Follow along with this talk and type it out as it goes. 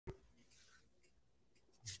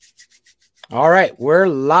All right, we're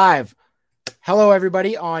live. Hello,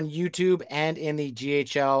 everybody on YouTube and in the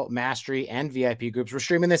GHL Mastery and VIP groups. We're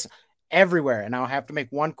streaming this everywhere, and I'll have to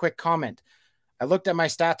make one quick comment. I looked at my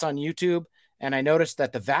stats on YouTube, and I noticed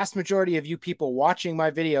that the vast majority of you people watching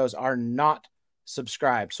my videos are not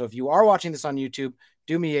subscribed. So if you are watching this on YouTube,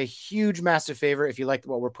 do me a huge, massive favor. If you like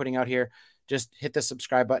what we're putting out here, just hit the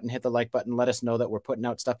subscribe button, hit the like button. Let us know that we're putting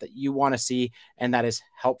out stuff that you want to see and that is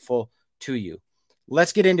helpful to you.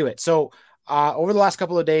 Let's get into it. So over the last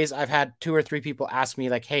couple of days, I've had 2 or 3 people ask me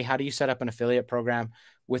like, hey, how do you set up an affiliate program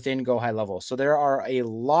within GoHighlevel? So there are a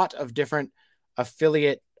lot of different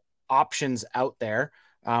affiliate options out there.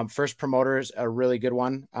 First Promoter is a really good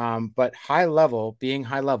one. But HighLevel, being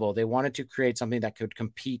HighLevel, they wanted to create something that could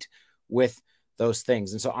compete with those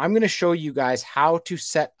things. And so I'm going to show you guys how to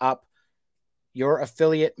set up your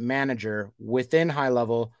affiliate manager within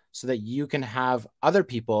HighLevel so that you can have other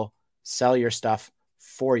people sell your stuff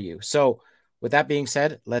for you. So with that being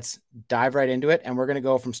said, let's dive right into it. And we're going to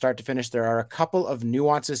go from start to finish. There are a couple of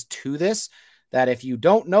nuances to this that if you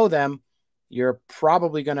don't know them, you're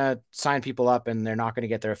probably going to sign people up and they're not going to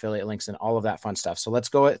get their affiliate links and all of that fun stuff. So let's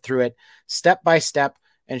go through it step by step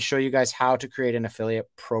and show you guys how to create an affiliate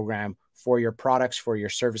program for your products, for your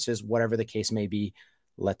services, whatever the case may be.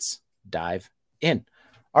 Let's dive in.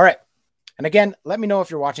 All right. And again, let me know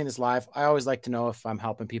if you're watching this live. I always like to know if I'm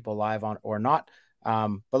helping people live on or not.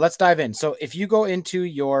 But let's dive in. So if you go into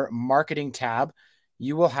your marketing tab,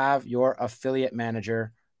 you will have your affiliate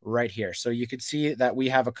manager right here. So you could see that we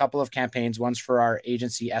have a couple of campaigns. One's for our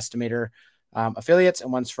agency estimator affiliates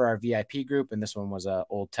and one's for our VIP group. And this one was an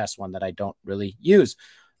old test one that I don't really use.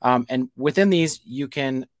 And within these, you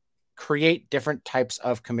can create different types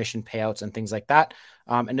of commission payouts and things like that.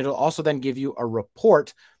 And it'll also then give you a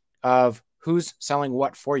report of who's selling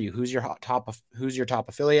what for you, who's your top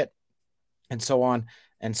affiliate, and so on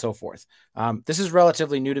and so forth. This is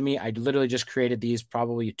relatively new to me. I literally just created these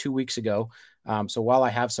probably 2 weeks ago. So while I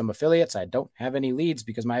have some affiliates, I don't have any leads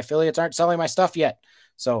because my affiliates aren't selling my stuff yet.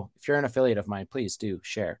 So if you're an affiliate of mine, please do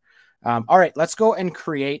share. All right, let's go and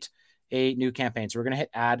create a new campaign. So we're going to hit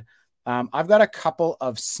add. I've got a couple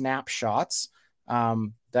of snapshots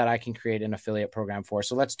that I can create an affiliate program for.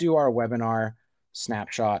 So let's do our webinar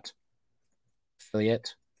snapshot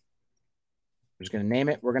affiliate. We're just going to name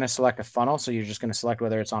it. We're going to select a funnel. So you're just going to select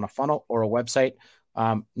whether it's on a funnel or a website.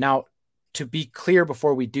 Now, to be clear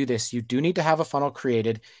before we do this, you do need to have a funnel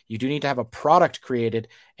created. You do need to have a product created,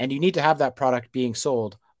 and you need to have that product being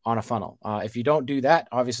sold on a funnel. If you don't do that,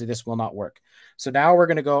 obviously this will not work. So now we're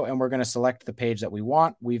going to go and we're going to select the page that we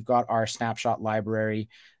want. We've got our snapshot library,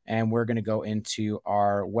 and we're going to go into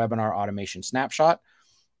our webinar automation snapshot.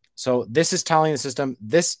 So this is telling the system,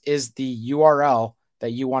 this is the URL that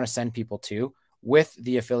you want to send people to with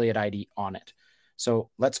the affiliate ID on it. So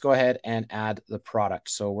let's go ahead and add the product.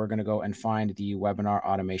 So we're going to go and find the webinar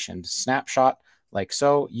automation snapshot like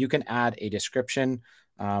so. You can add a description,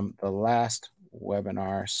 the last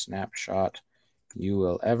webinar snapshot you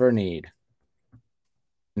will ever need.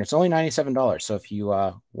 And it's only $97. So if you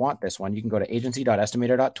want this one, you can go to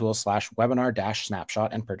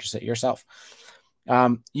agency.estimator.tools/webinar-snapshot and purchase it yourself.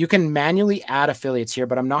 You can manually add affiliates here,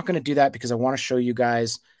 but I'm not going to do that because I want to show you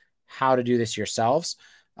guys how to do this yourselves.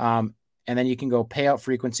 And then you can go payout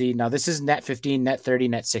frequency. Now this is net 15, net 30,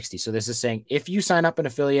 net 60. So this is saying if you sign up an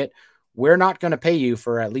affiliate, we're not going to pay you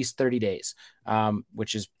for at least 30 days,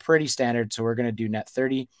 which is pretty standard. So we're going to do net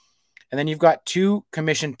 30. And then you've got 2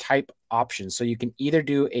 commission type options. So you can either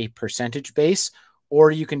do a percentage base or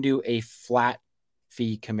you can do a flat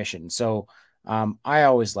fee commission. So I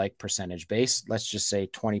always like percentage base. Let's just say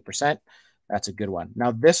 20%. That's a good one.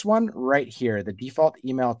 Now this one right here, the default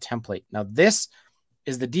email template. Now this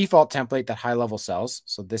is the default template that HighLevel sells.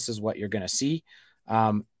 So this is what you're going to see.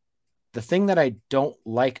 The thing that I don't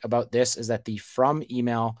like about this is that the from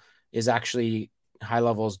email is actually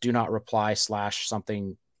HighLevel's do not reply /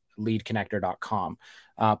 something leadconnector.com.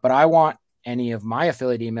 But I want any of my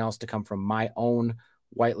affiliate emails to come from my own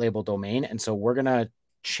white label domain. And so we're going to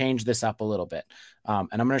change this up a little bit. And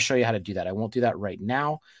I'm going to show you how to do that. I won't do that right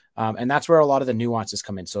now. And that's where a lot of the nuances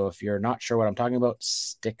come in. So if you're not sure what I'm talking about,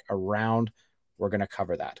 stick around. We're going to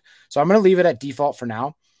cover that. So I'm going to leave it at default for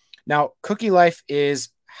now. Now, cookie life is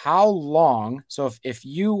how long. So if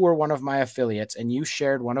you were one of my affiliates and you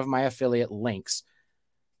shared one of my affiliate links,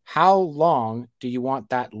 how long do you want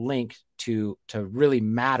that link to really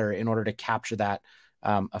matter in order to capture that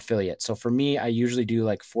affiliate? So for me, I usually do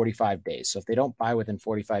like 45 days. So if they don't buy within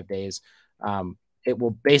 45 days, it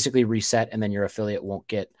will basically reset, and then your affiliate won't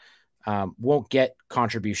get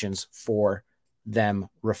contributions for them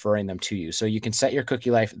referring them to you. So you can set your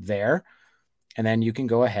cookie life there. and then you can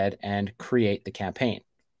go ahead and create the campaign.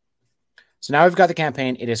 So now we've got the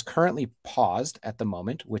campaign. It is currently paused at the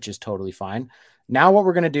moment, which is totally fine. Now what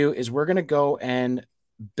we're going to do is we're going to go and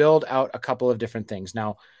build out a couple of different things.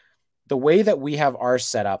 Now, the way that we have ours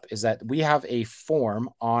set up is that we have a form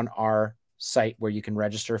on our site where you can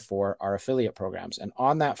register for our affiliate programs. And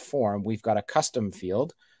on that form, we've got a custom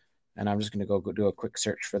field. And I'm just going to go do a quick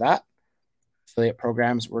search for that. Affiliate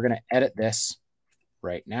programs. We're going to edit this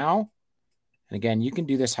right now. And again, you can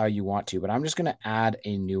do this how you want to, but I'm just going to add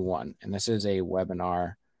a new one. And this is a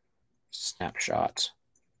webinar snapshot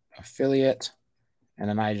affiliate. And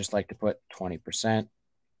then I just like to put 20%.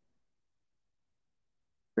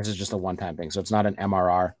 This is just a one-time thing. So it's not an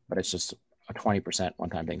MRR, but it's just a 20%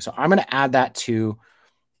 one-time thing. So I'm going to add that to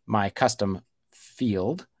my custom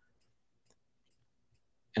field.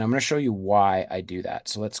 And I'm going to show you why I do that.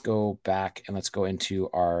 So let's go back and let's go into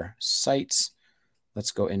our sites.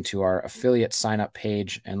 Let's go into our affiliate sign up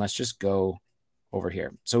page and let's just go over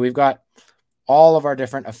here. So we've got all of our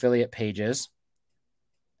different affiliate pages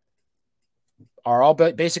are all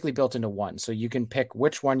basically built into one. So you can pick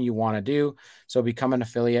which one you want to do. So become an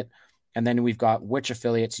affiliate. And then we've got which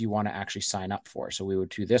affiliates you want to actually sign up for. So we would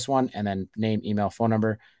do this one and then name, email, phone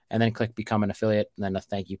number, and then click become an affiliate. And then a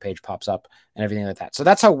thank you page pops up and everything like that. So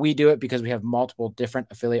that's how we do it because we have multiple different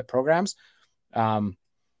affiliate programs. So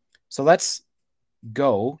let's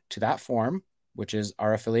go to that form, which is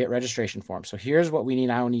our affiliate registration form. So here's what we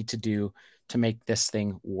now need to do to make this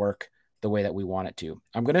thing work the way that we want it to.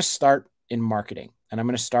 I'm going to start in marketing and I'm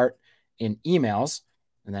going to start in emails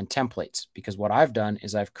and then templates, because what I've done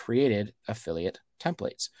is I've created affiliate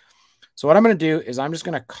templates. So what I'm going to do is I'm just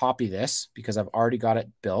going to copy this because I've already got it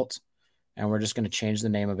built, and we're just going to change the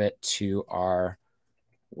name of it to our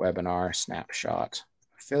webinar snapshot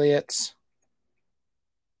affiliates.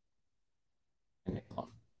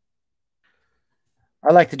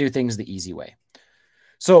 I like to do things the easy way.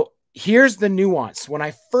 So here's the nuance. When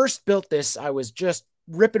I first built this, I was just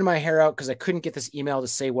ripping my hair out because I couldn't get this email to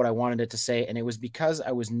say what I wanted it to say. And it was because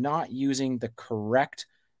I was not using the correct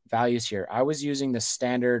values here. I was using the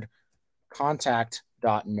standard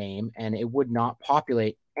contact.name and it would not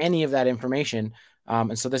populate any of that information.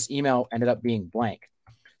 And so this email ended up being blank.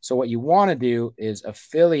 So what you want to do is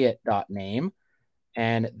affiliate.name,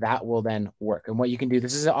 and that will then work. And what you can do,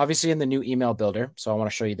 this is obviously in the new email builder. So I want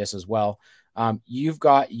to show you this as well. You've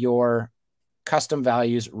got your custom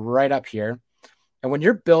values right up here. And when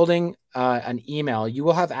you're building an email, you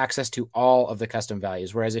will have access to all of the custom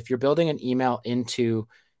values. Whereas if you're building an email into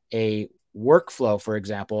a workflow, for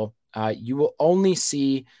example, you will only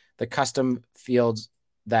see the custom fields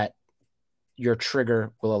that your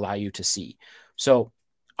trigger will allow you to see. So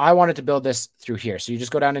I wanted to build this through here. So you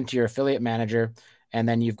just go down into your affiliate manager, and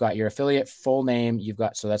then you've got your affiliate full name. You've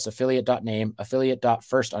got, so that's affiliate.name,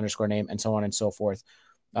 affiliate.first_name, and so on and so forth.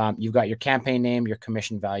 You've got your campaign name, your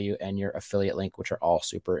commission value, and your affiliate link, which are all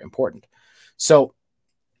super important. So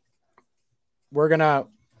I'm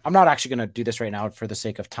not actually going to do this right now for the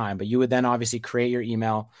sake of time, but you would then obviously create your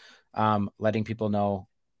email, letting people know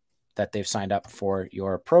that they've signed up for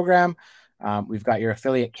your program. We've got your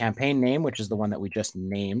affiliate campaign name, which is the one that we just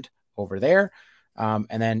named over there.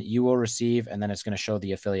 And then you will receive, and then it's going to show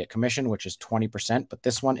the affiliate commission, which is 20%, but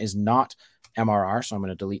this one is not MRR. So I'm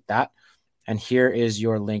going to delete that. And here is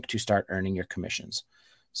your link to start earning your commissions.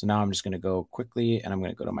 So now I'm just going to go quickly and I'm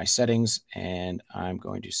going to go to my settings and I'm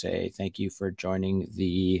going to say, thank you for joining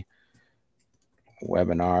the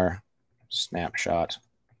webinar snapshot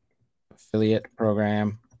affiliate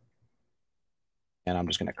program. And I'm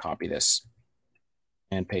just going to copy this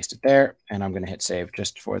and paste it there. And I'm going to hit save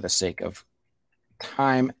just for the sake of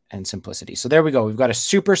time and simplicity. So there we go. We've got a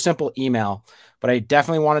super simple email, but I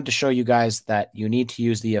definitely wanted to show you guys that you need to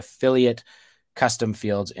use the affiliate custom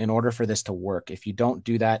fields in order for this to work. If you don't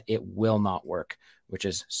do that, it will not work, which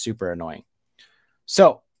is super annoying.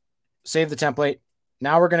 So save the template.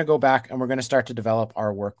 Now we're going to go back and we're going to start to develop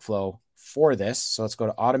our workflow for this. So let's go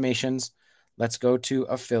to automations. Let's go to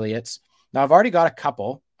affiliates. Now I've already got a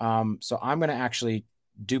couple. So I'm going to actually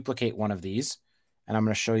duplicate one of these and I'm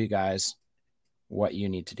going to show you guys what you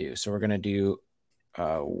need to do. So we're going to do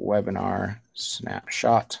a webinar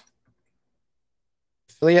snapshot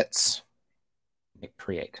affiliates, hit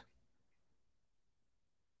create.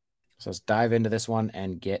 So let's dive into this one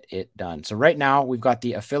and get it done. So right now we've got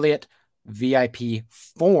the affiliate VIP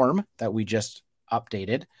form that we just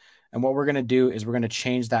updated. And what we're going to do is we're going to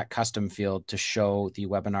change that custom field to show the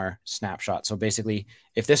webinar snapshot. So basically,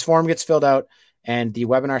 if this form gets filled out and the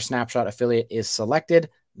webinar snapshot affiliate is selected,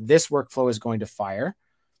 this workflow is going to fire.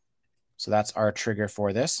 So that's our trigger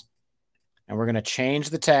for this. And we're going to change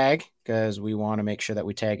the tag because we want to make sure that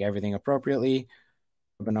we tag everything appropriately.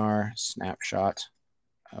 Webinar snapshot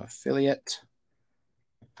affiliate.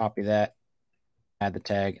 Copy that, add the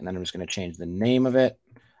tag, and then I'm just going to change the name of it.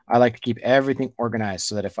 I like to keep everything organized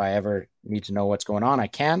so that if I ever need to know what's going on, I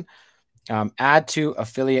can. Add to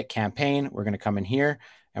affiliate campaign. We're going to come in here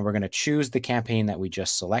and we're going to choose the campaign that we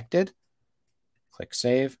just selected. Click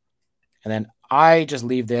save. And then I just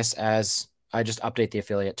leave this as I just update the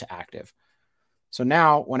affiliate to active. So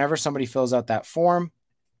now whenever somebody fills out that form,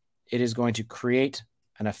 it is going to create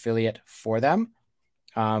an affiliate for them.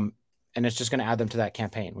 And it's just going to add them to that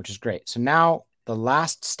campaign, which is great. So now the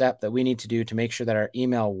last step that we need to do to make sure that our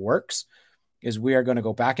email works is we are going to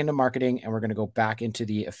go back into marketing and we're going to go back into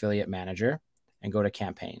the affiliate manager and go to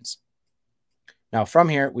campaigns. Now from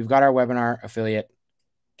here, we've got our webinar affiliate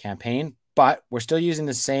campaign, but we're still using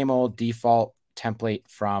the same old default template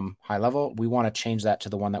from HighLevel. We want to change that to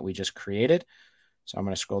the one that we just created. So I'm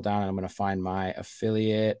going to scroll down and I'm going to find my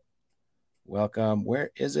affiliate welcome.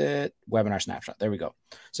 Where is it? Webinar snapshot. There we go.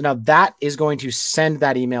 So now that is going to send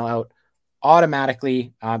that email out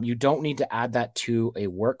automatically. You don't need to add that to a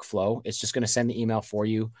workflow. It's just going to send the email for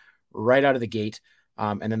you right out of the gate.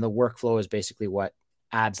 And then the workflow is basically what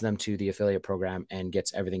adds them to the affiliate program and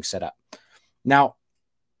gets everything set up. Now,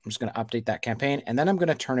 I'm just going to update that campaign and then I'm going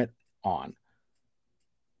to turn it on.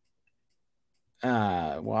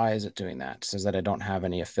 Why is it doing that? It says that I don't have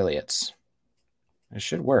any affiliates. It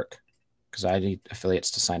should work because I need affiliates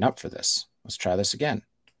to sign up for this. Let's try this again.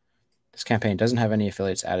 This campaign doesn't have any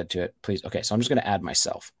affiliates added to it. Please. Okay, so I'm just going to add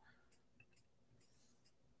myself.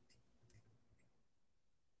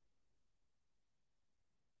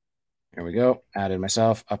 Here we go. Added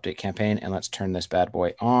myself, update campaign, and let's turn this bad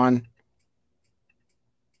boy on.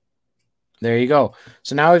 There you go.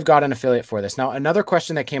 So now we've got an affiliate for this. Now, another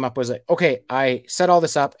question that came up was like, okay, I set all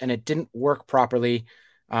this up and it didn't work properly.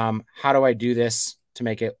 How do I do this to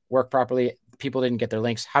make it work properly? People didn't get their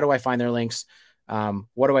links. How do I find their links?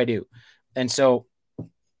 What do I do? And so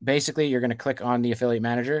basically you're going to click on the affiliate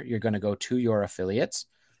manager. You're going to go to your affiliates.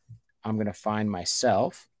 I'm going to find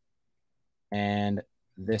myself. And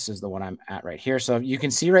this is the one I'm at right here. So you can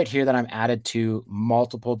see right here that I'm added to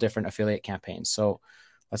multiple different affiliate campaigns. So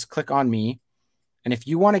let's click on me. And if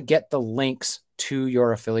you want to get the links to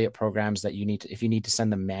your affiliate programs that you need to, if you need to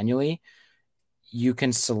send them manually, you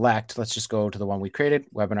can select, let's just go to the one we created,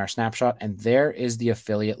 webinar snapshot, and there is the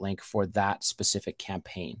affiliate link for that specific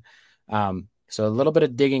campaign. So a little bit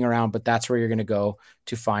of digging around, but that's where you're going to go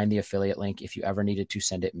to find the affiliate link if you ever needed to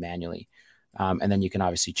send it manually. And then you can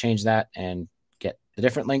obviously change that and get the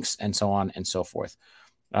different links and so on and so forth.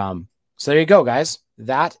 So there you go, guys.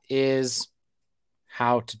 That is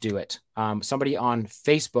how to do it. Somebody on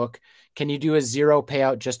Facebook, can you do a zero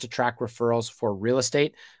payout just to track referrals for real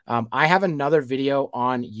estate? I have another video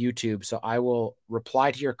on YouTube, so I will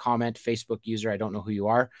reply to your comment, Facebook user, I don't know who you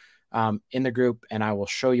are, in the group, and I will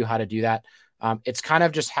show you how to do that. It's kind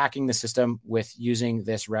of just hacking the system with using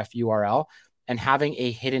this ref URL and having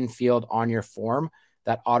a hidden field on your form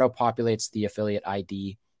that auto-populates the affiliate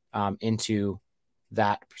ID into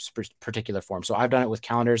that particular form. So I've done it with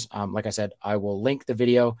calendars. Like I said, I will link the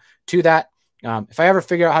video to that. If I ever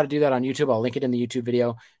figure out how to do that on YouTube, I'll link it in the YouTube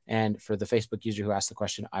video. And for the Facebook user who asked the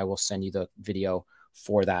question, I will send you the video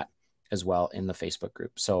for that as well in the Facebook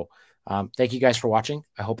group. So thank you guys for watching.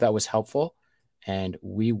 I hope that was helpful, and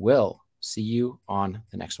we will see you on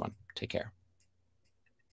the next one. Take care.